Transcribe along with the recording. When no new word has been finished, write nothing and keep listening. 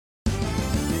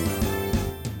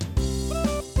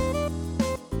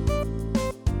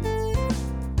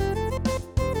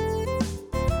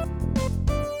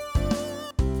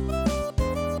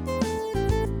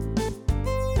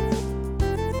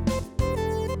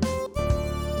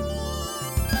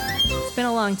It's been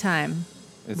a long time.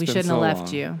 We shouldn't have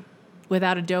left you.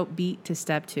 Without a dope beat to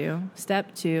step two.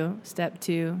 Step two, step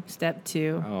two, step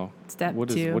two. Oh. Step What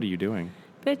two. are you doing?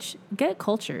 Bitch, get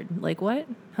cultured. Like what?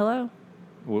 Hello?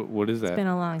 What is that? It's been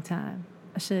a long time.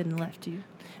 I shouldn't have left you.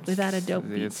 Without a dope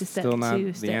beat It's to step still not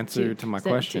two. the Step answer two, to my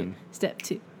step question. Two, step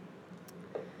two.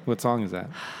 What song is that?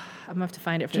 I'm going to have to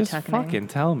find it for Just the tucking. fucking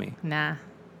tell me. Nah.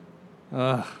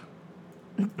 Ugh.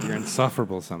 You're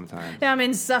insufferable sometimes. Yeah, I'm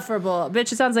insufferable.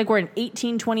 Bitch, it sounds like we're in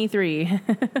 1823.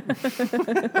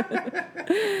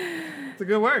 It's a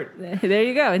good word. There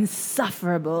you go.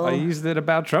 Insufferable. I used it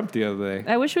about Trump the other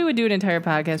day. I wish we would do an entire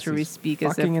podcast where we speak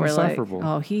as if fucking we're insufferable. like,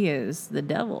 oh, he is the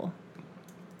devil.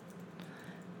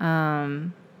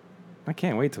 I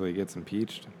can't wait till he gets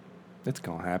impeached. It's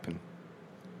gonna happen.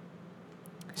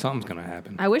 Something's gonna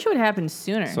happen. I wish it would happen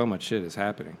sooner. So much shit is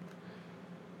happening.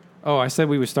 Oh, I said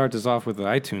we would start this off with the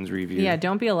iTunes review. Yeah,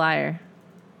 don't be a liar.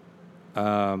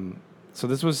 So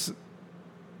this was...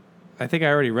 I think I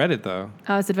already read it, though.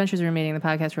 Oh, it's Adventures in Roommating, the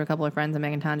podcast for a couple of friends of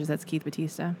Megan Tonjes. That's Keith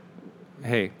Batista.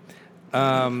 Hey.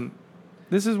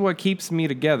 This is What Keeps Me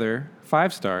Together,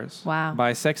 5 stars. Wow.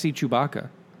 By Sexy Chewbacca.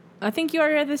 I think you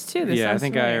already read this, too. This Yeah, I sounds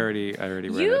think familiar. I already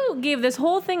read it. You gave this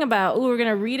whole thing about, we're going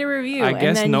to read a review. I guess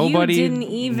and then nobody you didn't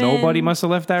even... nobody must have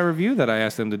left that review that I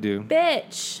asked them to do.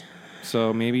 Bitch.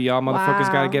 So maybe y'all motherfuckers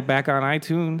Wow. got to get back on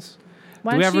iTunes.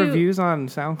 Why Do we don't have you- reviews on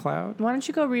SoundCloud? Why don't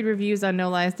you go read reviews on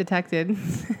No Lies Detected?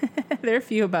 There are a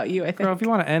few about you, I think. Girl, if you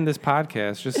want to end this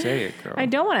podcast, just say it, girl. I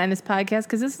don't want to end this podcast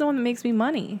because this is the one that makes me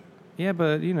money. Yeah,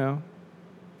 but, you know.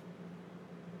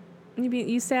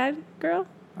 You sad, girl? Do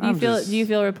I'm you feel? just- Do you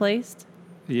feel replaced?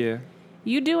 Yeah.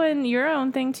 You doing your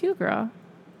own thing too, girl.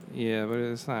 Yeah, but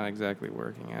it's not exactly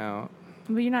working out.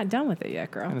 But you're not done with it yet,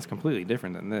 And girl. it's completely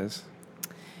different than this.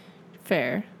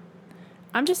 Fair.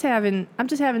 I'm just having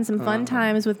some fun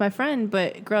times with my friend,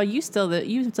 but girl, you still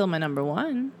my number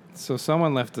one. So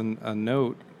someone left a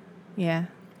note Yeah.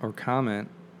 or comment.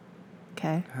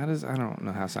 Okay. I don't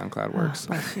know how SoundCloud works. Oh,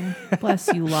 bless you.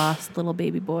 Bless you, lost little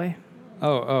baby boy.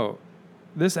 Oh.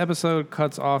 This episode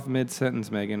cuts off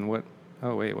mid-sentence, Megan. What?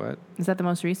 Oh, wait, what? Is that the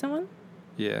most recent one?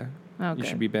 Yeah. Oh, You good.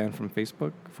 should be banned from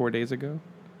Facebook 4 days ago.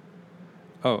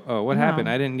 Oh, what No. happened?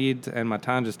 I didn't need to end my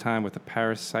Tanja's time with a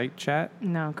parasite chat.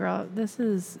 No, girl, this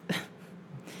is...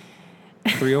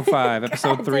 305,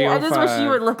 episode 305. I just wish you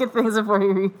would look at things before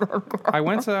you read them. I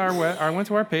went to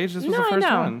our page. This was the I first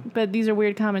know, one. but these are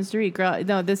weird comments to read, girl.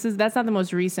 No, that's not the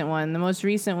most recent one. The most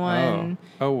recent one,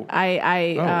 Oh.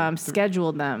 I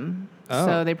scheduled them,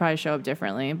 so they probably show up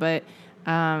differently. But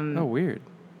Oh, weird.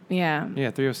 yeah, Yeah,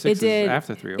 306 is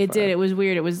after 305. It did. It was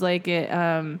weird. It was like it.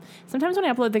 Sometimes when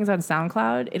I upload things on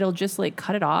SoundCloud, it'll just like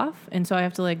cut it off, and so I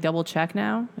have to like double check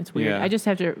now. It's weird. Yeah. I just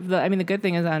have to. The good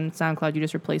thing is on SoundCloud, you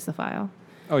just replace the file.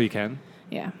 Oh, you can?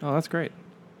 Yeah. Oh, that's great.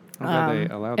 I'm glad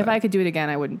they allow that. If I could do it again,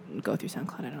 I wouldn't go through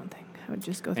SoundCloud. I don't think I would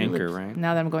just go through Anchor, right?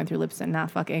 Now that I'm going through Libsyn, nah,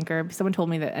 fuck Anchor. Someone told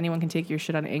me that anyone can take your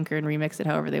shit on Anchor and remix it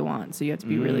however they want. So you have to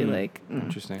be really like,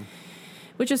 Interesting.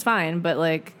 which is fine, but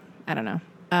like, I don't know.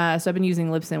 So I've been using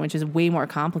Libsyn, which is way more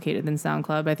complicated than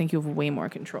SoundCloud, but I think you have way more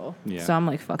control. Yeah. So I'm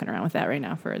like fucking around with that right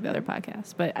now for the other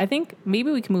podcast. But I think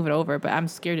maybe we can move it over, but I'm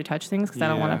scared to touch things because I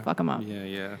don't want to fuck them up.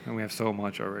 Yeah. And we have so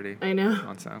much already I know.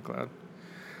 on SoundCloud.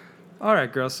 All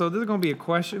right, girls. So this is going to be a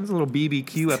question. It's a little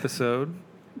BBQ episode.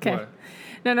 Okay. What?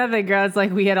 No, nothing, girl. It's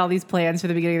like we had all these plans for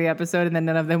the beginning of the episode, and then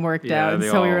none of them worked Yeah, out. And they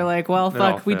so we all- were like, well, they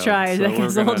all fuck, we failed. tried. So I we're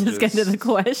guess we'll gonna just get to the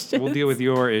question. We'll deal with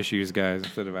your issues, guys,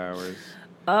 instead of ours.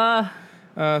 So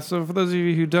for those of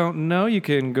you who don't know, you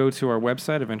can go to our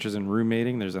website, Adventures in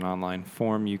Roommating. There's an online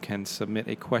form you can submit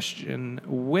a question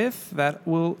with that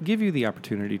will give you the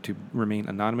opportunity to remain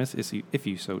anonymous if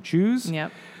you so choose.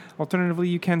 Yep. Alternatively,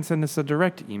 you can send us a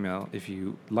direct email if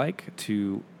you like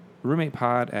to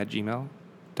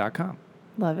roommatepod@gmail.com.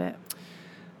 Love it.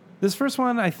 This first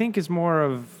one, I think, is more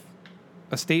of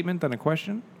a statement than a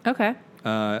question. Okay.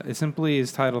 It simply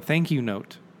is titled Thank You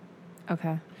Note.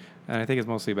 Okay. And I think it's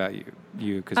mostly about you,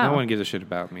 because no one gives a shit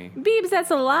about me. Beebs, that's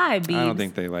a lie, Beebs. I don't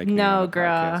think they like me No, on the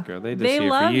girl. podcast, girl. They just see it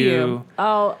love for you.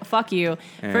 Oh, fuck you.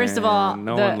 First of all, And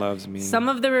no one loves me. Some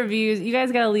of the reviews, you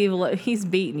guys gotta leave. He's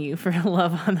baiting you for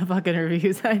love on the fucking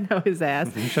reviews. I know his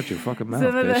ass. You shut your fucking mouth,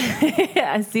 Some of bitch.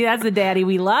 the, see, that's the daddy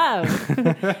we love.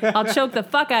 I'll choke the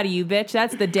fuck out of you, bitch.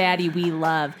 That's the daddy we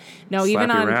love. No, Slap even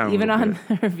you around a on little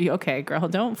the review. Okay, girl,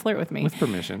 don't flirt with me. With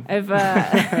permission. If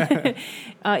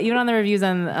even on the reviews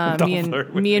on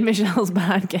me and Michelle's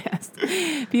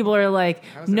podcast, people are like,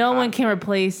 no one can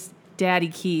replace Daddy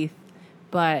Keith,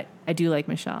 but I do like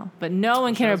Michelle. But no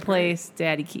one can Michelle's replace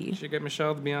Daddy Keith. Should get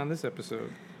Michelle to be on this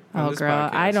episode. on Oh, this girl,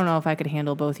 podcast. I don't know if I could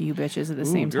handle both of you bitches at the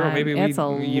same Girl, time. maybe That's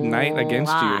we unite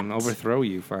against you and overthrow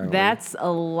you finally. That's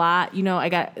a lot. You know, I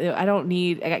got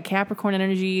Capricorn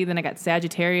energy, then I got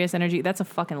Sagittarius energy. That's a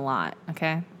fucking lot,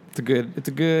 okay? It's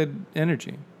a good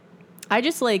energy. I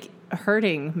just like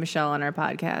hurting Michelle on our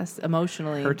podcast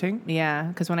emotionally. Hurting? Yeah,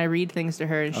 because when I read things to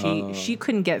her, she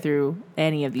couldn't get through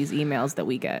any of these emails that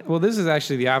we get. Well, this is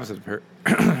actually the opposite of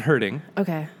hurting.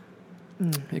 Okay.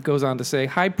 It goes on to say,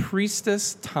 High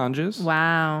Priestess Tanges.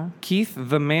 Wow. Keith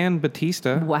the Man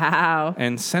Batista. Wow.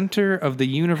 And Center of the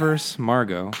Universe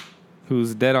Margot,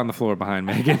 who's dead on the floor behind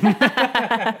Megan.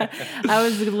 I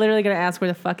was literally going to ask, where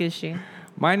the fuck is she?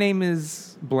 My name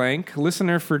is blank,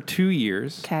 listener for 2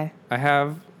 years. Okay. I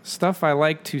have stuff I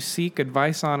like to seek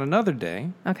advice on another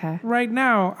day. Okay. Right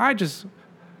now, I just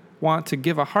want to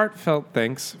give a heartfelt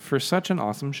thanks for such an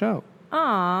awesome show.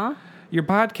 Aw. Your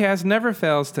podcast never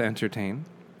fails to entertain.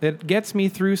 It gets me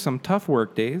through some tough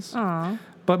work days. Aw.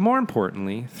 But more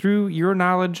importantly, through your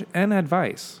knowledge and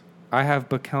advice, I have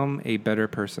become a better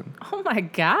person. Oh my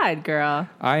God, girl.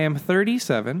 I am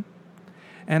 37,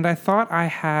 and I thought I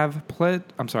have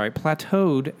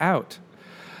plateaued out.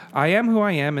 I am who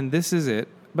I am, and this is it.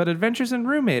 But Adventures in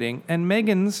Roommating and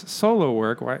Megan's solo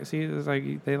work, it's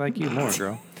like they like you more,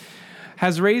 girl,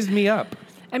 has raised me up.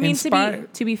 I mean,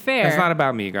 to be fair, it's not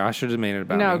about me, girl. I should have made it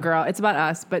about me. No, girl, it's about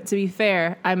us. But to be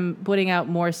fair, I'm putting out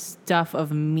more stuff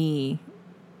of me.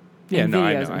 Yeah, no,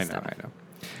 I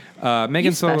know.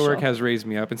 Megan's solo work has raised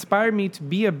me up, inspired me to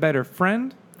be a better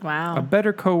friend. Wow. A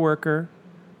better coworker,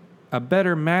 a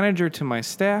better manager to my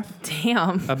staff.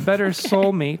 Damn. A better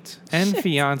soulmate and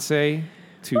fiance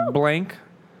to blank.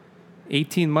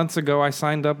 18 months ago, I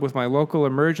signed up with my local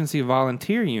emergency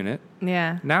volunteer unit.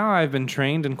 Yeah. Now I've been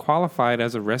trained and qualified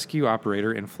as a rescue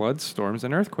operator in floods, storms,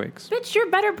 and earthquakes. Bitch, you're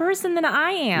a better person than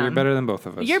I am. You're better than both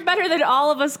of us. You're better than all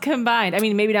of us combined. I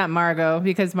mean, maybe not Margot,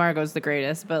 because Margot's the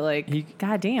greatest, but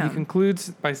goddamn. He concludes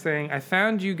by saying, I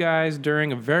found you guys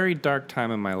during a very dark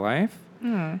time in my life,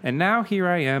 and now here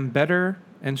I am, better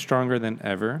and stronger than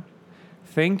ever.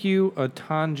 Thank you a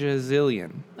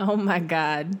tangazillion. Oh my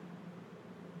God.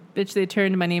 Bitch, they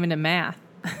turned my name into math.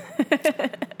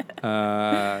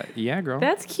 Yeah, girl.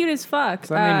 That's cute as fuck.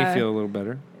 So that made me feel a little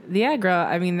better. Yeah, girl.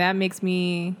 I mean, that makes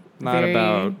me Not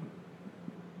about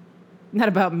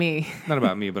me. Not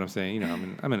about me, but I'm saying, you know,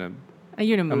 I'm in a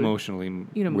you're in a mood. Emotionally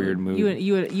weird mood.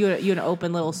 You an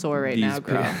open little sore right now,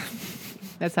 girl.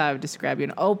 That's how I would describe you.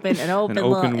 An open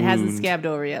little, wound. It hasn't scabbed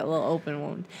over yet. A little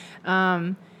open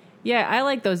wound. Yeah, I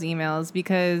like those emails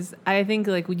because I think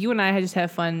like you and I just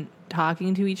have fun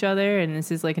talking to each other, and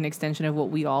this is like an extension of what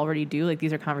we already do. Like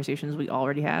these are conversations we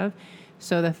already have.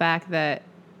 So the fact that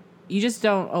you just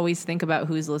don't always think about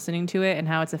who's listening to it and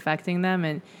how it's affecting them,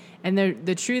 and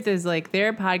the truth is like there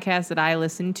are podcasts that I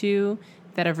listen to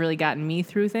that have really gotten me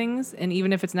through things, and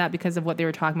even if it's not because of what they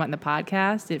were talking about in the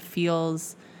podcast, it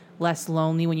feels less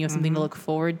lonely when you have something to look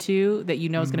forward to that you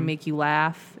know is going to make you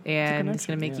laugh and it's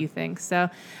going to make you think. So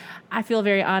I feel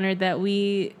very honored that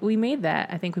we made that.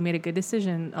 I think we made a good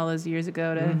decision all those years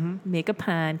ago to make a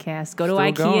podcast. Go to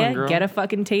IKEA, get a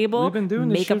fucking table, We've been doing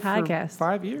make this a podcast. For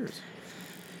 5 years.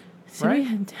 So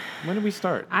right? When did we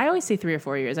start? I always say 3 or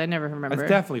 4 years. I never remember. It's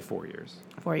definitely 4 years.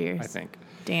 4 years. I think.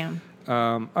 Damn.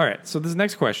 All right. So this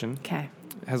next question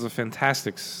has a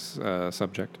fantastic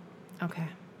subject. Okay.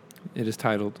 It is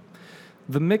titled,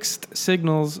 The Mixed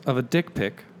Signals of a Dick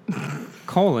Pic,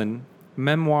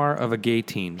 Memoir of a Gay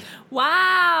Teen.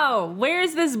 Wow. Where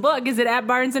is this book? Is it at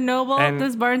Barnes & Noble?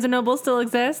 Does Barnes & Noble still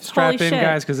exist? Strap Holy in, shit.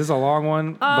 guys, because it's a long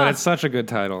one, but it's such a good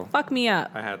title. Fuck me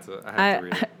up. I had to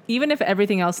read it. Even if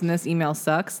everything else in this email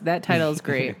sucks, that title is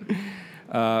great.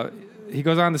 He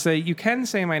goes on to say, you can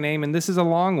say my name, and this is a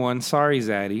long one. Sorry,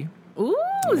 Zaddy. Ooh,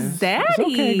 Zaddy. It's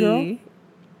okay, girl.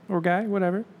 Or guy,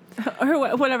 whatever.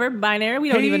 Or whatever, binary. We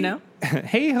don't even know.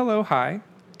 Hey, hello, hi.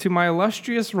 To my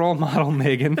illustrious role model,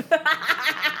 Megan.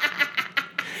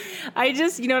 I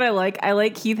just, you know what I like? I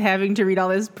like Keith having to read all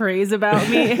this praise about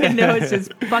me. I know it's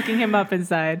just fucking him up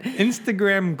inside.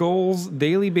 Instagram goals,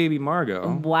 Daily Baby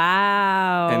Margot.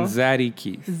 Wow. And Zaddy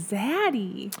Keith.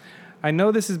 Zaddy. I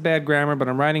know this is bad grammar, but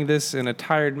I'm writing this in a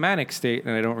tired, manic state,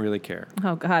 and I don't really care.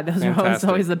 Oh, God. Those are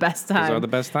always the best times. Those are the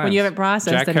best times. When you haven't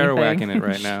processed Jack anything. Kerouac in it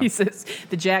right now. Jesus.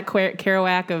 The Jack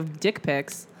Kerouac of dick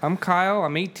pics. I'm Kyle.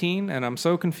 I'm 18, and I'm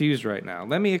so confused right now.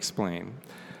 Let me explain.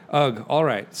 Ugh. All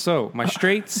right. So my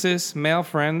straight, cis, male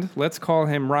friend, let's call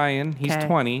him Ryan, he's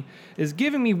 20, is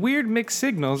giving me weird mixed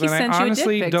signals, and I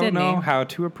honestly don't know how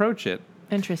to approach it.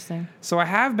 Interesting. So I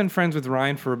have been friends with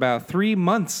Ryan for about 3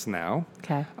 months now.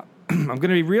 Okay. I'm going to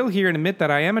be real here and admit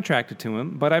that I am attracted to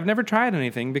him, but I've never tried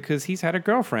anything because he's had a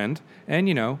girlfriend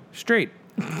and, straight.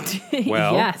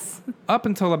 Well, yes. Up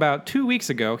until about 2 weeks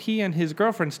ago, he and his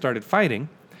girlfriend started fighting.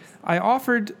 I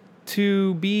offered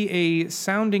to be a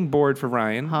sounding board for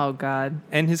Ryan Oh, God.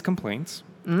 and his complaints.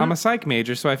 I'm a psych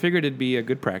major, so I figured it'd be a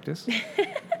good practice,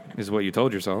 is what you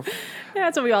told yourself. Yeah,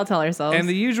 that's what we all tell ourselves. And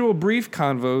the usual brief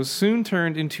convos soon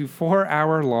turned into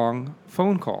 4-hour-long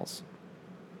phone calls.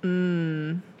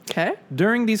 Okay.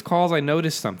 During these calls, I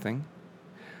noticed something.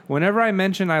 Whenever I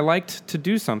mentioned I liked to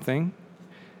do something,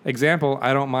 example,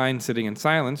 I don't mind sitting in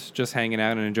silence, just hanging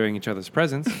out and enjoying each other's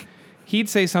presence, he'd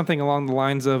say something along the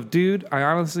lines of, dude, I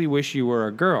honestly wish you were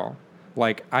a girl.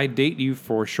 Like, I'd date you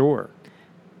for sure.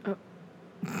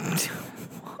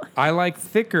 I like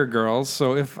thicker girls,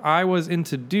 so if I was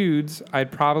into dudes,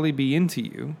 I'd probably be into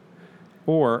you.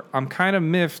 Or, I'm kind of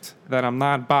miffed that I'm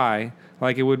not bi,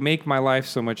 like it would make my life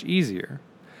so much easier.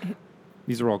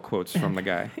 These are all quotes from the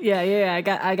guy. Yeah,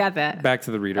 I got that. Back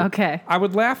to the reader. Okay. I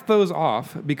would laugh those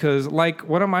off because, like,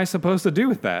 what am I supposed to do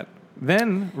with that?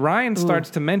 Then Ryan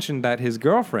starts to mention that his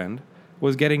girlfriend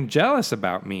was getting jealous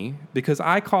about me because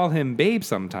I call him babe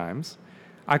sometimes.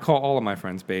 I call all of my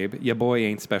friends babe. Your boy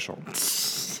ain't special.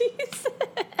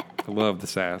 I love the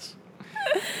sass.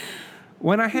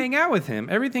 When I hang out with him,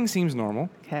 everything seems normal.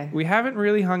 Okay. We haven't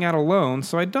really hung out alone,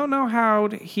 so I don't know how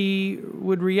he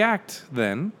would react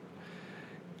then.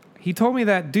 He told me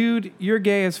that, dude, you're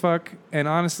gay as fuck, and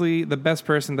honestly, the best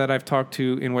person that I've talked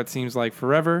to in what seems like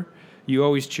forever. You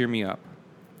always cheer me up.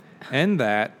 And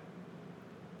that,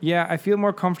 yeah, I feel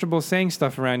more comfortable saying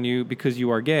stuff around you because you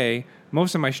are gay.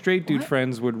 Most of my straight dude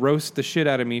friends would roast the shit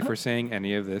out of me for saying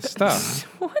any of this stuff.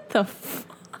 What the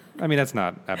fuck? I mean, that's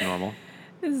not abnormal.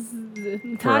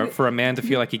 For a man to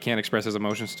feel like he can't express his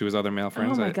emotions to his other male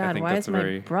friends, Oh my God, I think why that's is a my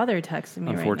very brother texting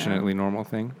me unfortunately normal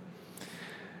thing.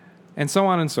 And so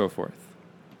on and so forth.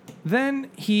 Then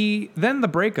the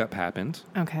breakup happened.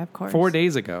 Okay, of course. 4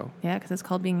 days ago. Yeah, because it's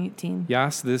called being 18.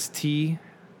 Yas, this tea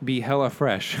be hella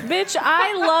fresh. Bitch,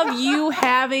 I love you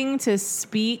having to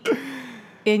speak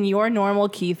in your normal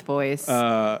Keith voice.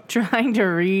 Trying to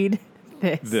read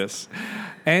this.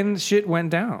 And shit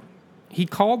went down. He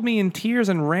called me in tears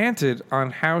and ranted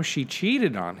on how she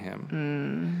cheated on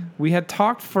him. We had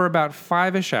talked for about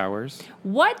 5-ish hours.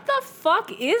 What the fuck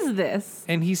is this?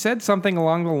 And he said something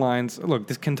along the lines, look,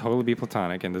 this can totally be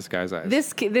platonic in this guy's eyes.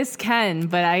 This can,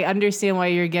 but I understand why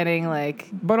you're getting like...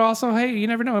 But also, hey, you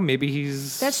never know. Maybe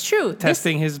he's... That's true.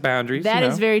 Testing his boundaries. That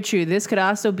is very true. This could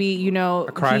also be, a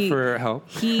cry for help.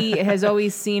 He has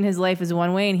always seen his life as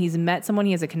one way, and he's met someone,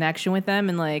 he has a connection with them,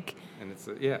 and like...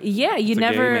 Yeah, you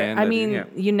never.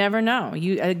 You never know.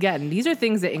 These are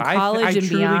things that in college and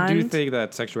beyond. I truly do think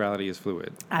that sexuality is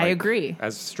fluid. I agree.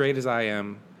 As straight as I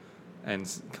am, and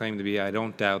claim to be, I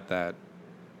don't doubt that.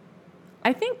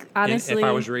 I think honestly, if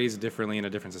I was raised differently in a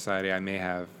different society, I may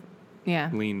have. Yeah.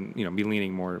 Be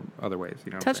leaning more other ways.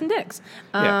 Touching dicks.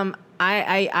 Yeah.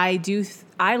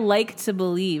 I like to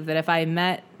believe that if I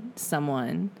met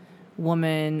someone,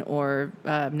 woman or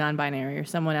non-binary or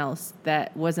someone else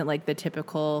that wasn't like the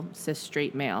typical cis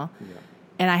straight male,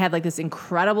 and I had like this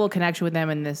incredible connection with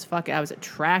them and I was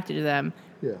attracted to them.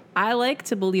 Yeah. I like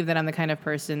to believe that I'm the kind of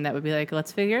person that would be like,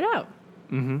 let's figure it out.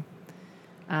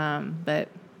 Mm-hmm. But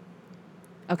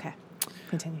okay,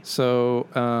 continue. So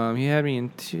he had me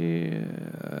into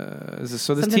this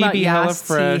Something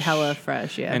TB hella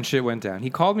fresh, yeah. And shit went down. He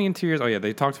called me in tears. Oh yeah,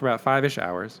 they talked for about 5-ish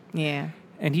hours. Yeah.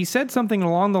 And he said something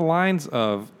along the lines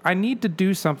of, I need to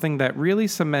do something that really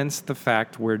cements the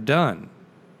fact we're done.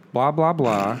 Blah, blah,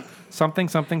 blah. Something.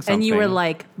 And you were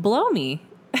like, blow me.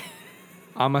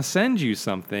 I'ma send you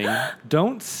something.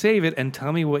 Don't save it and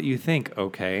tell me what you think,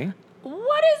 okay?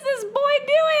 What is this boy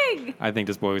doing? I think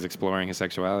this boy was exploring his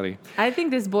sexuality. I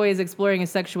think this boy is exploring his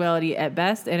sexuality at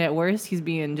best, and at worst, he's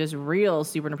being just real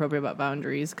super inappropriate about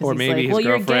boundaries. Or he's maybe like, his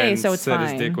you're gay, girlfriend so it's said fine.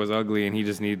 His dick was ugly, and he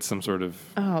just needs some sort of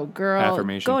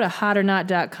affirmation. Go to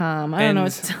hotornot.com. I don't know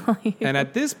what to tell you. And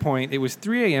at this point, it was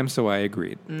 3 a.m., so I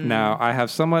agreed. Now, I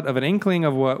have somewhat of an inkling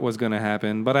of what was going to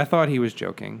happen, but I thought he was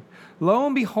joking. Lo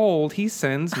and behold, he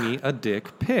sends me a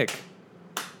dick pic,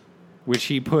 which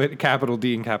he put capital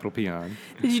D and capital P on.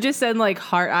 Did you just send like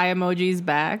heart eye emojis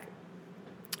back?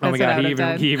 Oh my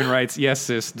God, he even writes, yes,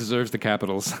 sis, deserves the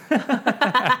capitals.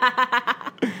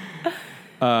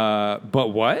 But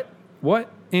what? What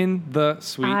in the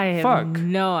sweet fuck? I have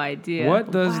no idea.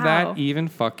 What does that even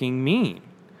fucking mean?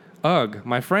 Ugh,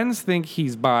 my friends think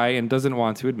he's bi and doesn't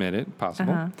want to admit it.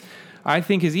 Possible. Uh-huh. I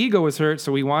think his ego was hurt,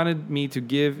 so he wanted me to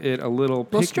give it a little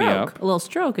pick-me-up. A little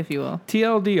stroke, if you will.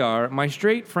 TLDR, my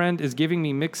straight friend is giving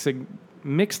me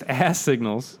mixed ass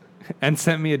signals and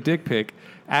sent me a dick pic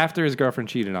after his girlfriend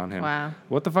cheated on him. Wow.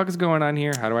 What the fuck is going on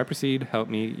here? How do I proceed? Help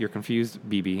me. You're confused,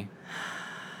 BB.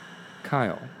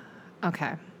 Kyle.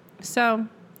 Okay. So,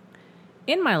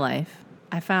 in my life,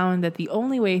 I found that the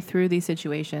only way through these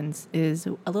situations is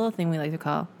a little thing we like to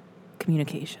call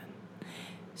communication.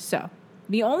 So,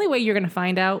 the only way you're going to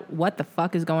find out what the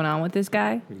fuck is going on with this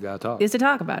guy You gotta talk. is to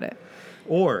talk about it.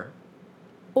 Or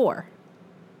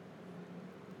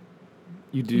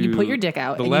you put your dick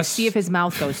out and you see if his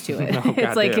mouth goes to it. Oh,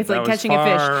 it's like catching a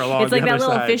fish. It's like that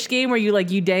little fish game where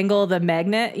you dangle the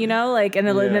magnet, and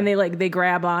then they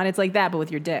grab on. It's like that, but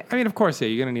with your dick. I mean, of course,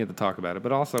 you're gonna need to talk about it,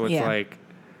 but also it's like,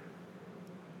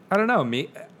 I don't know,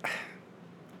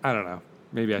 I don't know.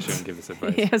 Maybe I shouldn't give this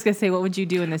advice. I was gonna say, what would you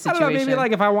do in this situation? I don't know. Maybe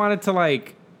like if I wanted to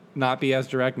like not be as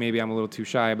direct, maybe I'm a little too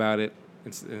shy about it.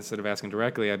 Instead of asking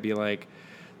directly, I'd be like,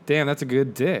 "Damn, that's a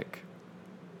good dick."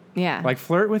 Yeah. Like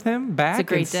flirt with him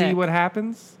back and see what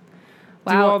happens.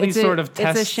 Wow, do all these sort of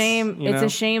tests. It's a shame. It's a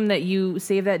shame that you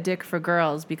save that dick for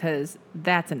girls because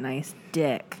that's a nice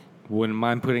dick. Wouldn't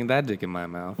mind putting that dick in my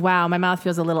mouth. Wow, my mouth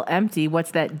feels a little empty.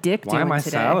 What's that dick doing today? Why am I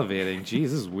salivating? Jeez,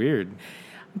 this is weird.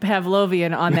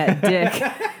 Pavlovian on that dick.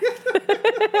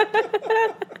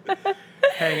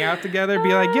 Hang out together,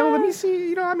 be like, yo, let me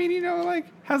see. Like,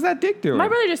 how's that dick doing? My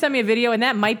brother just sent me a video, and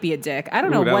that might be a dick. I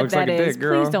don't know what that is. Dick,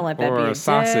 girl. Please don't let that or be a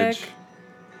sausage. Dick.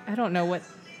 I don't know what.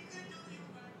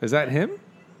 Is that him?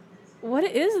 What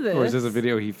is this? Or is this a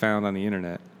video he found on the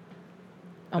internet?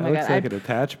 Oh my God! Looks like an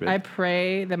attachment. I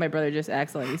pray that my brother just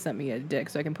accidentally sent me a dick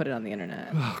so I can put it on the internet.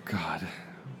 Oh God!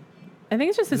 I think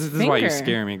it's just his finger. This is why you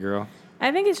scare me, girl.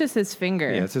 I think it's just his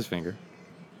finger. Yeah, it's his finger.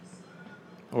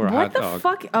 Or a what hot dog. What the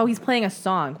fuck? Oh, he's playing a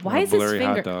song. Why is his finger?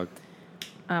 Hot dog.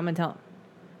 I'm gonna tell him.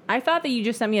 I thought that you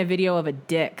just sent me a video of a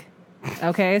dick.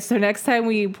 Okay, so next time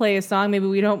we play a song, maybe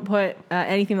we don't put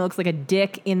anything that looks like a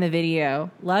dick in the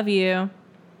video. Love you.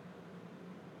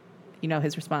 You know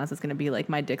his response is gonna be like,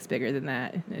 "My dick's bigger than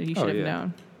that." You should have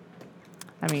known.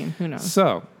 I mean, who knows?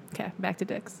 So. Okay, back to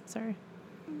dicks. Sorry.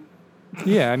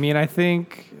 Yeah, I mean, I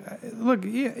think. Look,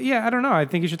 yeah, I don't know. I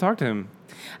think you should talk to him.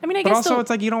 I mean, but also, it's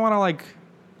like you don't want to like.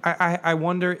 I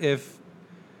wonder if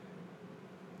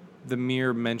the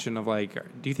mere mention of like,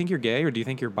 do you think you're gay or do you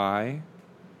think you're bi,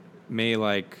 may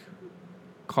like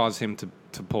cause him to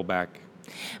pull back.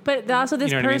 But also,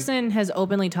 this person has has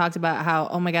openly talked about how,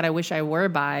 oh my God, I wish I were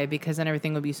bi because then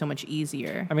everything would be so much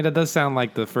easier. I mean, that does sound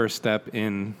like the first step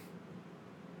in.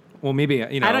 Well, maybe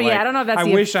I don't know if that's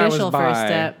the official first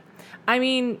step. I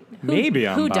mean,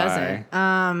 who doesn't?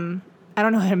 I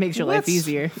don't know how to make your life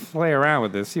easier. Play around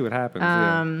with this, see what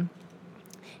happens.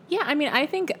 Yeah, I mean, I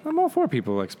think I'm all for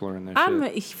people exploring their shit.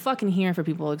 I'm fucking here for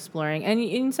people exploring,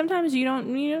 and sometimes you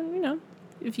don't,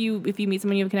 if you meet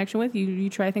someone you have a connection with, you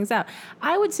try things out.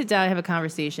 I would sit down and have a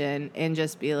conversation and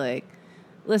just be like,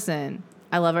 listen,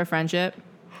 I love our friendship.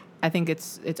 I think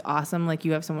it's awesome. Like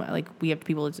we have someone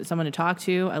to talk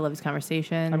to. I love these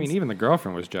conversations. I mean, even the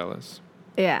girlfriend was jealous.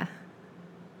 Yeah.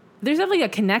 There's definitely a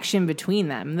connection between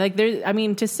them. Like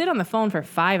to sit on the phone for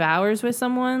 5 hours with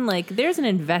someone, like there's an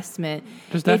investment.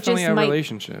 There's definitely a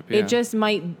relationship. Yeah. It just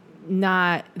might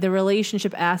not, the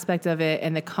relationship aspect of it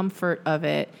and the comfort of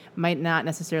it might not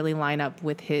necessarily line up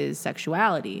with his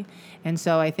sexuality. And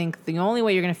so I think the only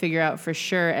way you're going to figure out for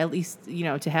sure, at least,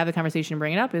 to have the conversation and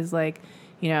bring it up is like,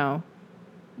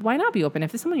 why not be open?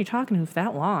 If there's someone you're talking to for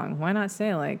that long, why not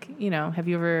say like, have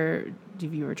you ever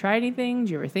tried anything?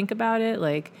 Do you ever think about it?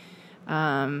 Like,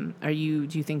 do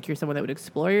you think you're someone that would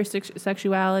explore your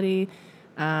sexuality?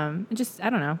 I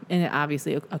don't know. And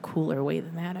obviously a cooler way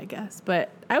than that, I guess. But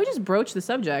I would just broach the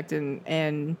subject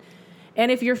and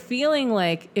if you're feeling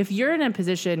like, if you're in a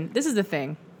position, this is the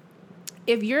thing.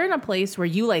 If you're in a place where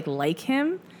you like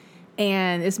him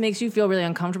and this makes you feel really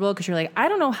uncomfortable because you're like, I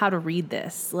don't know how to read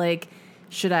this. Like,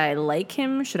 should I like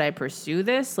him? Should I pursue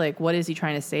this? Like, what is he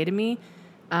trying to say to me?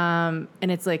 And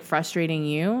it's like frustrating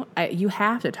you. You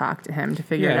have to talk to him to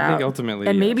figure it out. I think ultimately,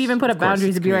 and maybe even put up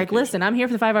boundaries to be like, listen, I'm here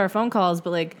for the 5-hour phone calls, but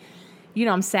like,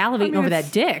 I'm salivating over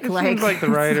that dick. It seems like the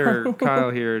writer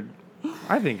Kyle here,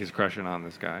 I think, is crushing on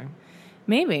this guy.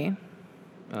 Maybe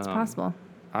it's possible.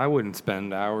 I wouldn't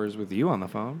spend hours with you on the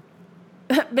phone.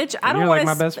 Bitch, I don't want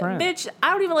like my best friend. Bitch,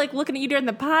 I don't even like looking at you during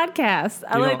the podcast.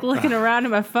 I like looking around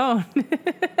at my phone.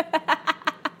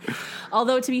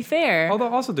 Also, to be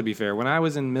fair, when I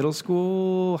was in middle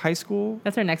school, high school.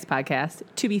 That's our next podcast.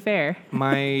 To be fair.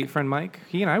 My friend Mike,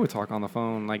 he and I would talk on the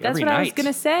phone every night. That's what I was going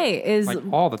to say. Is like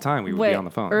all the time we would be on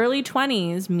the phone. Early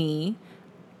 20s, me,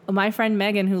 my friend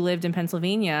Megan, who lived in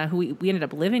Pennsylvania, who we ended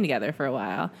up living together for a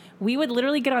while, we would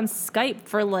literally get on Skype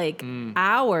for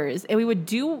hours, and we would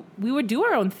do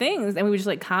our own things, and we would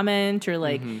just comment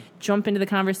or jump into the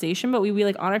conversation, but we'd be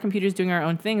on our computers doing our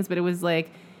own things. But it was like,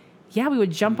 Yeah, we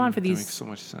would jump on for these makes so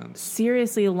much sense.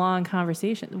 seriously long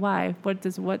conversations. Why? What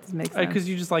does make sense? Because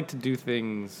you just like to do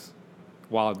things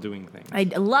while doing things. I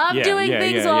love doing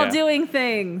things while doing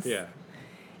things. Yeah.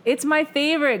 It's my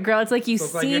favorite, girl. It's like you So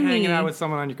it's see like you're me. hanging out with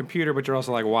someone on your computer, but you're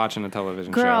also like watching a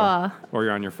television Girl. show. Or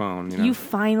you're on your phone. You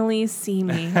finally see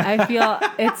me. I feel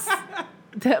it's...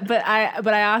 But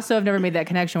I also have never made that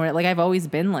connection where, like, I've always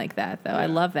been like that, though. Yeah. I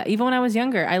love that. Even when I was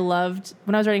younger, I loved,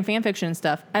 when I was writing fan fiction and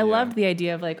stuff, I loved the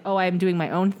idea of, like, oh, I'm doing my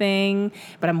own thing,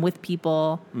 but I'm with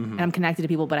people, and I'm connected to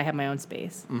people, but I have my own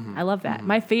space. I love that.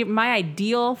 My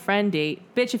ideal friend date,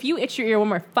 bitch, if you itch your ear one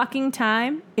more fucking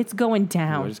time, it's going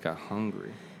down. I just got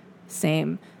hungry.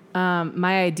 Same.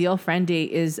 My ideal friend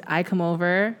date is I come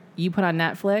over, you put on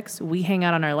Netflix, we hang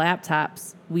out on our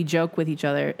laptops, we joke with each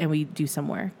other, and we do some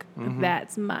work.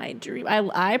 That's my dream.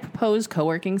 I propose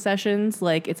co-working sessions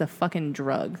like it's a fucking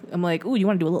drug. I'm like, ooh, you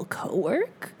want to do a little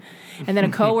co-work? And then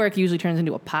a co-work usually turns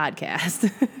into a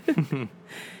podcast.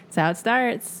 That's how it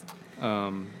starts.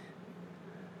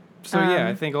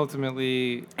 I think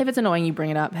ultimately... If it's annoying, you bring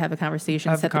it up, have a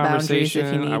conversation, set the boundaries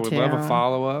if you need to. I would love a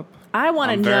follow-up. I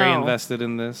want to know. I'm very invested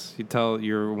in this.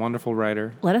 You're a wonderful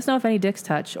writer. Let us know if any dicks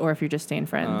touch or if you're just staying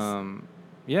friends.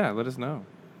 Yeah, let us know.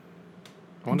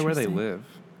 I wonder where they live.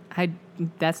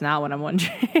 That's not what I'm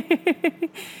wondering.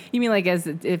 You mean like as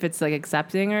if it's like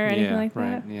accepting or anything like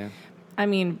that? Yeah. I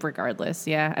mean, regardless,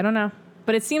 yeah. I don't know.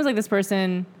 But it seems like this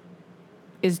person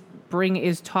is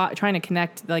trying to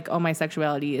connect, like, oh, my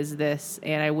sexuality is this,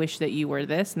 and I wish that you were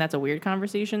this, and that's a weird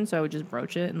conversation, so I would just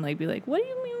broach it and, like, be like, what do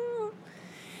you mean?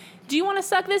 Do you want to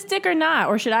suck this dick or not?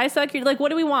 Or should I suck your... Like, what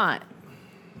do we want?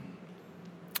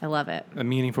 I love it. A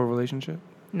meaningful relationship?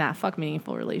 Nah, fuck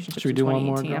meaningful relationships. Should we do one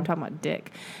more? I'm talking about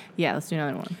dick. Yeah, let's do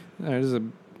another one. This is a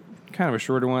kind of a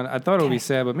shorter one. I thought it would be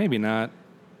sad, but maybe not.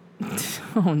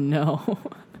 Oh, no.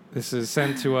 This is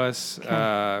sent to us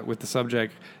with the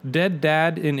subject, Dead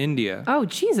Dad in India. Oh,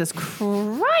 Jesus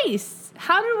Christ.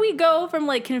 How did we go from,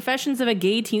 like, Confessions of a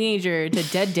Gay Teenager to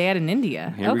Dead Dad in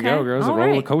India? Here we go, girls. A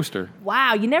roller coaster.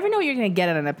 Wow, you never know what you're going to get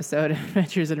at an episode of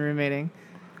Adventures in Roommating.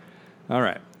 All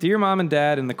right. Dear Mom and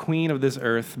Dad and the Queen of this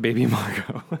Earth, Baby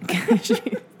Margot.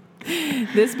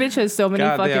 This bitch has so many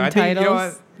fucking titles. You know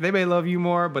what? They may love you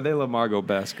more, but they love Margot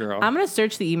best, girl. I'm going to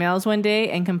search the emails one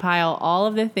day and compile all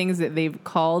of the things that they've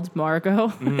called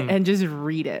Margot and just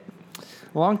read it.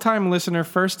 Long-time listener,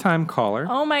 first-time caller.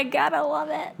 Oh, my God, I love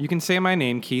it. You can say my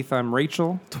name, Keith. I'm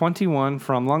Rachel, 21,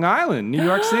 from Long Island, New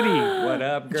York City. What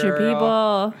up, girl? Your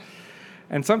people.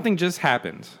 And something just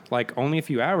happened, like only a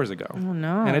few hours ago. Oh,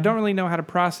 no. And I don't really know how to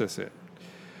process it.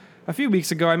 A few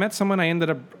weeks ago, I met someone I ended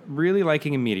up really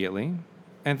liking immediately,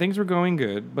 and things were going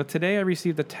good, but today I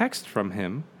received a text from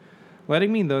him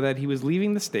letting me know that he was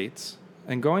leaving the States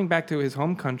and going back to his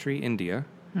home country, India,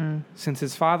 since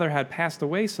his father had passed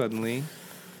away suddenly,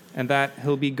 and that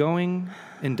he'll be going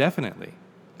indefinitely.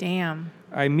 Damn.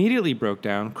 I immediately broke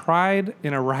down, cried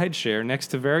in a rideshare next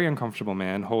to a very uncomfortable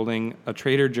man holding a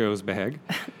Trader Joe's bag,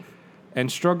 and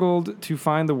struggled to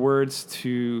find the words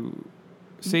to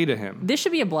say to him. This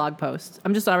should be a blog post.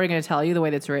 I'm just already going to tell you the way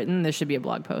that's written. This should be a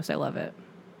blog post. I love it.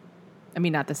 I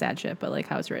mean, not the sad shit, but like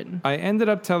how it's written. I ended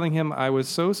up telling him I was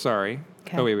so sorry.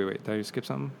 Okay. Oh, wait. Did I skip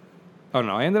something? Oh,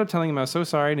 no. I ended up telling him I was so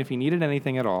sorry, and if he needed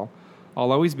anything at all,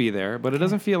 I'll always be there, but it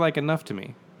doesn't feel like enough to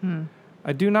me.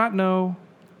 I do not know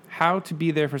how to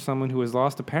be there for someone who has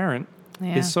lost a parent,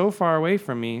 is so far away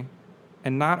from me,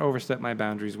 and not overstep my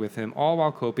boundaries with him, all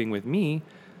while coping with me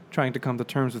trying to come to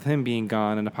terms with him being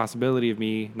gone and the possibility of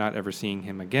me not ever seeing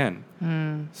him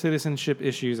again. Citizenship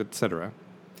issues, etc.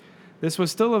 This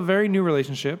was still a very new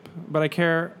relationship, but I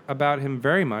care about him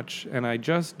very much, and I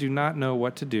just do not know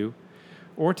what to do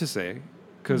or to say,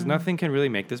 because nothing can really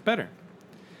make this better.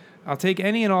 I'll take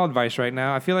any and all advice right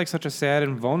now. I feel like such a sad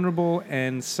and vulnerable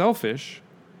and selfish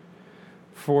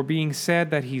for being sad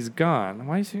that he's gone.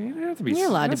 Why is he? You don't have to be. You're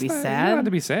allowed to be sad. You're allowed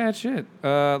to be sad. Shit.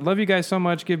 Love you guys so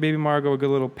much. Give Baby Margot a good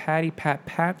little patty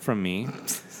pat from me.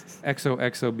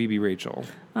 XOXO BB Rachel.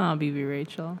 Oh, BB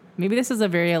Rachel. Maybe this is a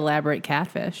very elaborate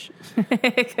catfish.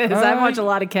 Because I watch a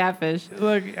lot of catfish.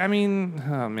 Look, I mean,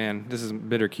 oh man, this is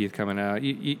bitter Keith coming out.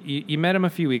 You met him a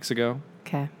few weeks ago.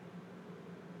 Okay.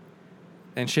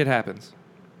 And shit happens.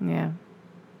 Yeah.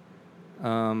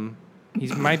 He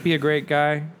might be a great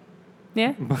guy.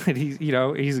 Yeah. But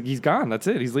he's gone. That's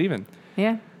it. He's leaving.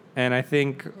 Yeah. And I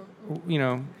think, so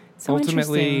ultimately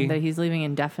interesting that he's leaving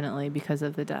indefinitely because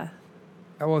of the death.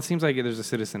 Well, it seems like there's a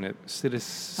citizenship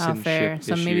fair.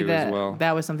 So issue maybe as well.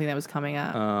 That was something that was coming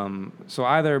up. So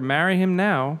either marry him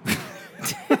now.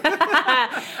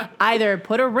 Either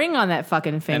put a ring on that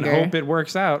fucking finger. And hope it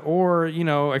works out. Or,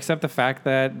 accept the fact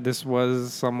that this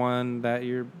was someone that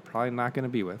you're probably not going to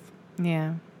be with.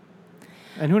 Yeah.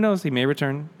 And who knows? He may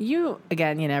return. You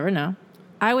never know.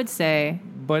 I would say...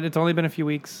 But it's only been a few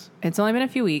weeks. It's only been a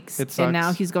few weeks. It sucks. And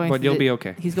now he's going but you'll be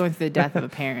okay. He's going through the death of a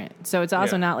parent. So it's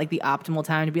also not like the optimal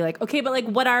time to be like, okay, but like,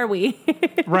 what are we?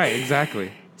 Right,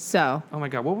 exactly. So. Oh my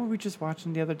God, what were we just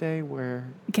watching the other day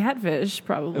where... Catfish,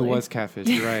 probably. It was Catfish,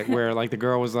 you're right. Where like the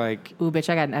girl was like... Ooh, bitch,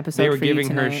 I got an episode They were for you giving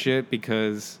her tonight. shit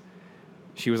because...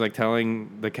 She was like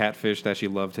telling the catfish that she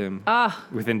loved him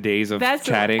within days of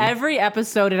chatting. Every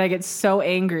episode, and I get so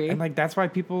angry. And like that's why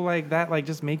people like that like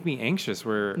just make me anxious.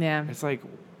 Where it's like,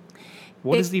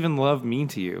 what does even love mean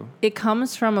to you? It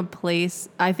comes from a place.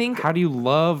 I think. How do you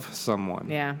love someone?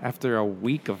 Yeah. After a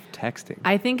week of texting.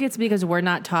 I think it's because we're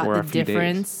not taught or the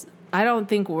difference. I don't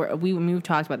think we've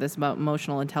talked about this about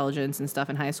emotional intelligence and stuff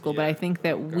in high school, but I think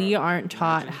that we aren't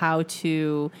taught how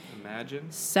to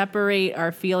separate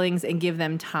our feelings and give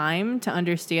them time to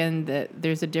understand that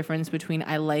there's a difference between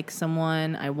I like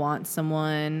someone, I want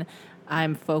someone,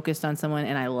 I'm focused on someone,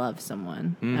 and I love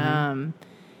someone. Mm-hmm.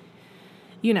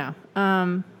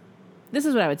 This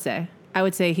is what I would say. I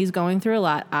would say he's going through a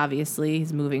lot, obviously.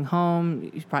 He's moving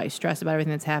home. He's probably stressed about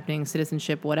everything that's happening,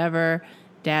 citizenship, whatever.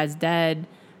 Dad's dead.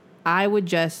 I would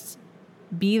just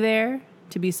be there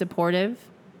to be supportive,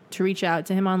 to reach out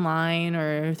to him online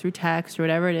or through text or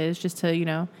whatever it is, just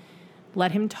to,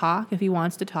 let him talk if he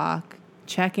wants to talk,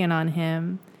 check in on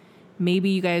him. Maybe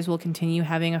you guys will continue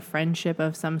having a friendship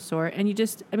of some sort. And you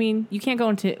can't go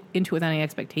into it with any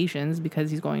expectations because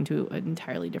he's going to an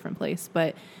entirely different place.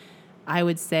 But I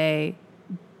would say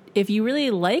if you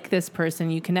really like this person,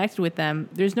 you connected with them,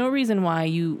 there's no reason why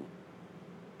you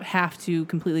have to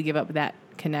completely give up that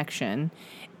connection.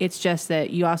 It's just that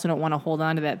you also don't want to hold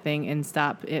on to that thing and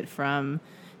let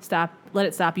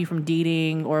it stop you from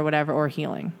dating or whatever or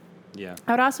healing. Yeah.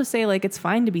 I would also say it's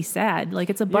fine to be sad.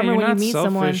 It's a bummer you're when not you meet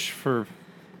someone. For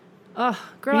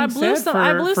girl, I blew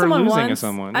someone once.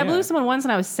 I blew someone once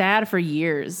and I was sad for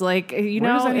years. Where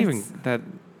does that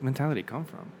mentality come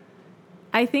from?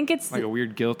 I think it's like a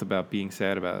weird guilt about being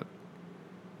sad about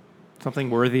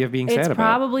something worthy of being sad about. It's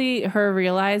probably her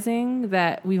realizing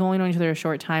that we've only known each other a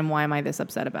short time. Why am I this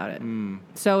upset about it?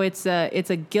 So it's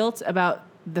a guilt about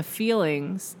the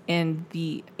feelings and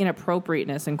the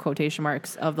inappropriateness in quotation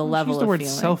marks of the level of feeling. She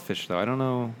used the word selfish, though. I don't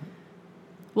know.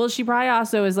 Well, she probably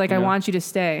also is like, I want you to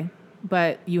stay,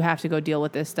 but you have to go deal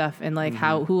with this stuff. And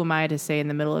who am I to say in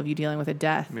the middle of you dealing with a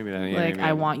death? Maybe that,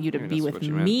 I want you to be with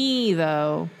me,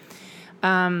 though.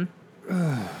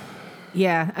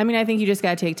 Yeah, I think you just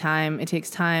got to take time. It takes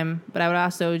time, but I would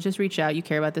also just reach out. You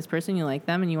care about this person, you like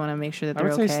them, and you want to make sure that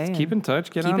they're okay. I would say keep in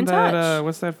touch. Get on that,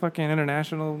 what's that fucking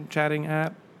international chatting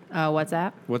app?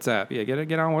 WhatsApp. WhatsApp, yeah,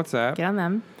 get on WhatsApp. Get on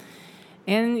them.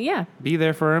 And, yeah. Be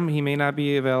there for him. He may not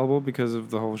be available because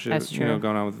of the whole shit That's true.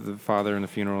 Going on with the father and the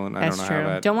funeral, and That's I don't know true. how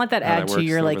that Don't let that add to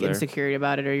your there. insecurity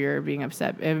about it or your being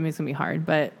upset. It's going to be hard,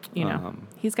 but,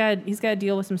 he's got to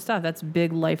deal with some stuff. That's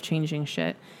big life-changing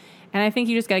shit. And I think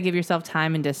you just got to give yourself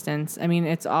time and distance.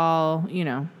 It's all,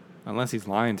 Unless he's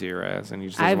lying to your ass and you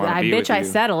just doesn't want to be with you. I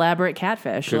said elaborate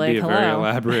catfish. Could be a very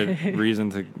elaborate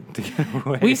reason to get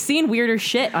away. We've seen weirder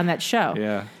shit on that show.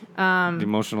 Yeah. The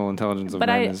emotional intelligence of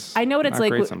men is I know what it's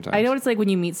like. Sometimes. I know what it's like when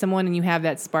you meet someone and you have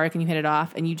that spark and you hit it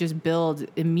off and you just build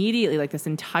immediately this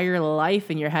entire life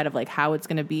in your head of how it's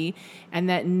going to be, and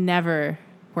that never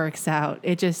works out.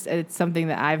 It's something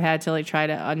that I've had to try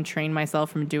to untrain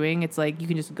myself from doing. It's you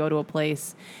can just go to a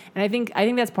place, and I think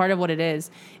that's part of what it is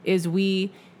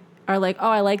we are oh,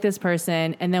 I like this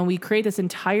person, and then we create this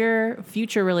entire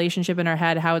future relationship in our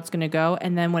head, how it's going to go,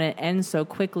 and then when it ends so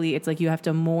quickly, it's you have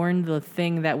to mourn the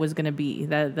thing that was going to be,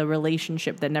 the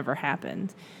relationship that never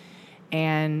happened.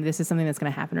 And this is something that's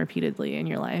going to happen repeatedly in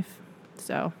your life.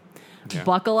 So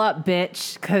buckle up,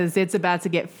 bitch, because it's about to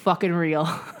get fucking real.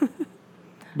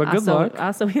 But good luck.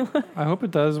 I hope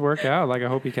it does work out. I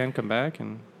hope you can come back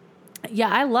and. Yeah,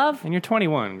 I love. And you're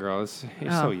 21, girl.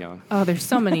 You're so young. Oh, there's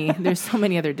so many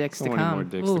other dicks to come. So many more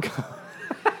dicks to come.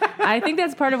 I think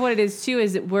that's part of what it is too.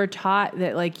 Is that we're taught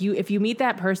that if you meet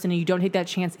that person and you don't take that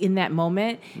chance in that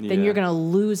moment, then you're gonna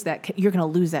lose that. You're gonna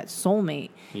lose that soulmate.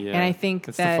 Yeah. And I think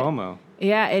it's that the FOMO.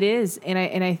 Yeah, it is. And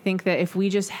I think that if we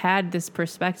just had this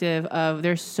perspective of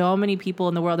there's so many people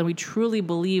in the world, and we truly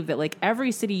believe that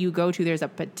every city you go to, there's a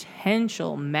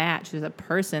potential match. There's a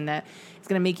person that is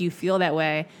gonna make you feel that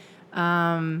way.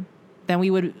 Then we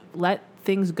would let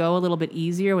things go a little bit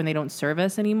easier when they don't serve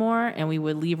us anymore, and we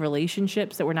would leave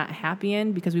relationships that we're not happy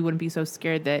in because we wouldn't be so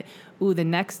scared that, the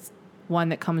next one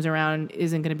that comes around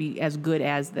isn't going to be as good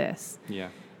as this. Yeah.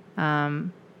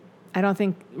 I don't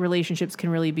think relationships can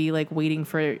really be like waiting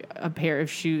for a pair of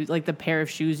shoes, like the pair of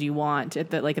shoes you want at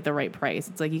the right price.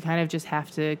 It's like you kind of just have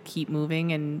to keep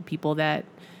moving, and people that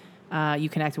you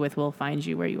connect with will find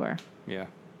you where you are. Yeah.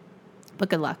 But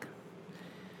good luck.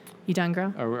 You done,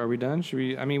 girl? Are we done? Should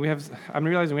we? I mean, I'm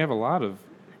realizing we have a lot of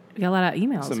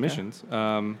emails. Submissions.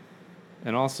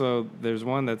 And also, there's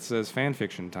one that says fan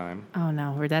fiction time. Oh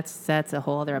no, that's a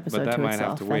whole other episode but that to might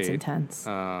itself. Have to wait. That's intense.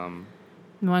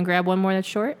 You want to grab one more that's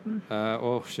short?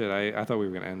 Oh shit! I thought we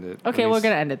were gonna end it. Okay, we're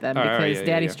gonna end it then because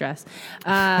Daddy's stressed.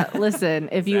 Listen,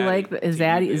 if you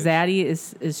Zaddy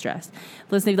is stressed.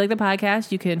 Listen, if you like the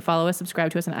podcast, you can follow us,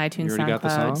 subscribe to us on iTunes,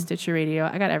 SoundCloud, Stitcher Radio.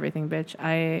 I got everything, bitch.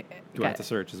 Do I have to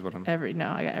search? Is what I'm. No,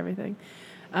 I got everything.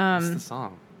 What's the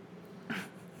song?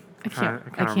 I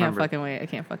can't fucking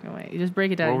wait. You just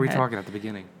break it down. What were we talking at the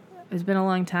beginning? It's been a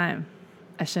long time.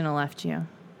 I shouldn't have left you.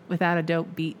 Without a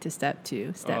dope beat to step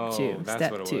 2, step 2,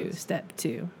 step 2, step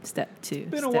 2, step 2,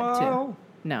 been step a while.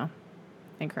 2. No,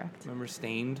 incorrect. Remember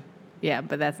Stained? Yeah,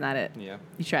 but that's not it. Yeah.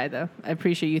 You tried, though. I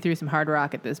appreciate you threw some hard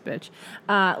rock at this bitch.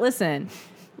 Listen,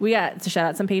 we got to shout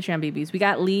out some Patreon BBs. We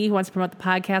got Lee, who wants to promote the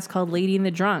podcast called Lady and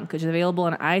the Drunk, which is available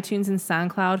on iTunes and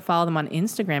SoundCloud. Follow them on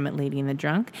Instagram at Lady and the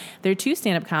Drunk. They're 2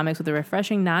 stand-up comics with a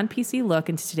refreshing non-PC look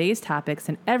into today's topics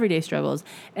and everyday struggles.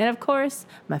 And, of course,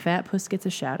 my fat puss gets a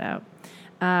shout-out.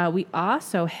 We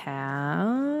also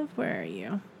have, where are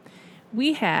you?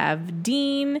 We have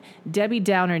Dean, Debbie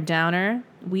Downer.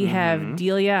 We have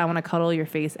Delia, I want to cuddle your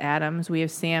face, Adams. We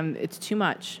have Sam, it's too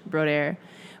much, Broder.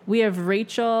 We have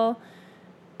Rachel,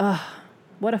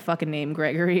 what a fucking name,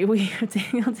 Gregory. We have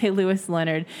Daniel Day Lewis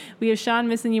Leonard. We have Sean,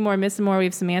 missing you more. We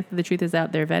have Samantha, the truth is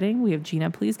out there vetting. We have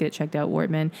Gina, please get it checked out,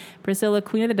 Wortman. Priscilla,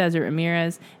 Queen of the Desert,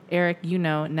 Ramirez. Eric,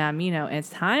 Namino. And it's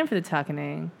time for the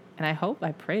Tuckening. And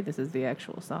I pray this is the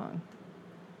actual song.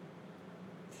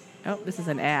 Oh, this is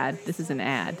an ad.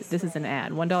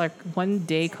 $1 1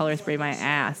 day color spray my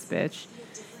ass, bitch.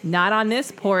 Not on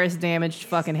this porous, damaged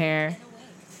fucking hair.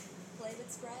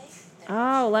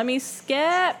 Oh, let me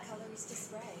skip.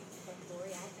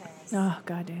 Oh,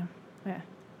 goddamn. Yeah.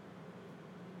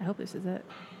 I hope this is it.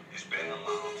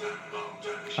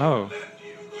 Oh.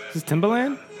 Is this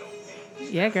Timbaland?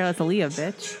 Yeah, girl, it's Aaliyah,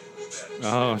 bitch.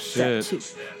 Oh, shit.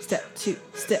 Step two.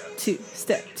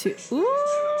 Ooh.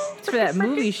 It's for that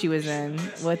movie she was in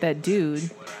with that dude.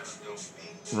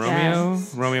 Romeo?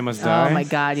 Yes. Romeo Must Die? Oh, my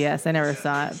God, yes. I never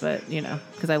saw it, but,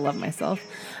 because I love myself.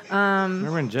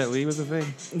 Remember when Jet Li was a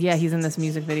thing? Yeah, he's in this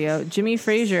music video. Jimmy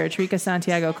Frazier, Trika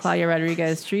Santiago, Claudia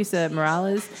Rodriguez, Teresa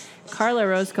Morales, Carla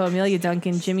Roscoe, Amelia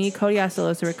Duncan, Jimmy, Cody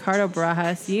Ostolosa, Ricardo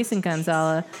Barajas, Jason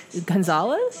Gonzalez,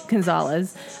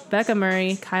 Becca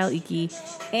Murray, Kyle Icky,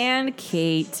 and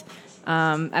Kate.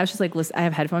 I was just like, listen, I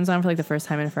have headphones on for like the first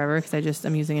time in forever because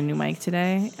I'm using a new mic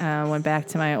today. Went back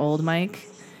to my old mic.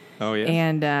 Oh, yeah.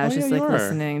 And I was just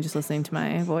listening to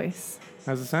my voice.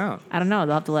 How's it sound? I don't know.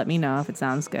 They'll have to let me know if it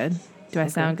sounds good. Do I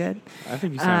sound good? I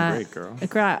think you sound great, girl.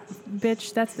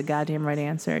 Bitch, that's the goddamn right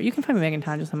answer. You can find me Megan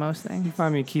Tonjes on most things. You can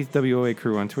find me Keith WOA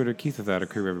Crew on Twitter, Keith without a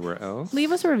crew everywhere else.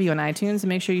 Leave us a review on iTunes and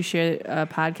make sure you share a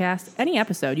podcast. Any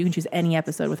episode. You can choose any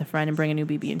episode with a friend and bring a new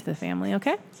BB into the family,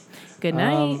 okay? Good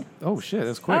night. Oh, shit.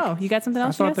 That's quick. Oh, you got something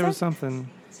else? I thought there was something.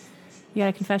 You got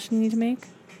a confession you need to make?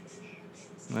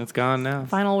 It's gone now.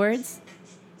 Final words?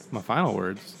 My final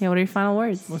words? Yeah, what are your final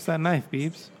words? What's that knife,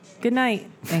 Beebs? Good night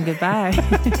and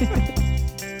goodbye.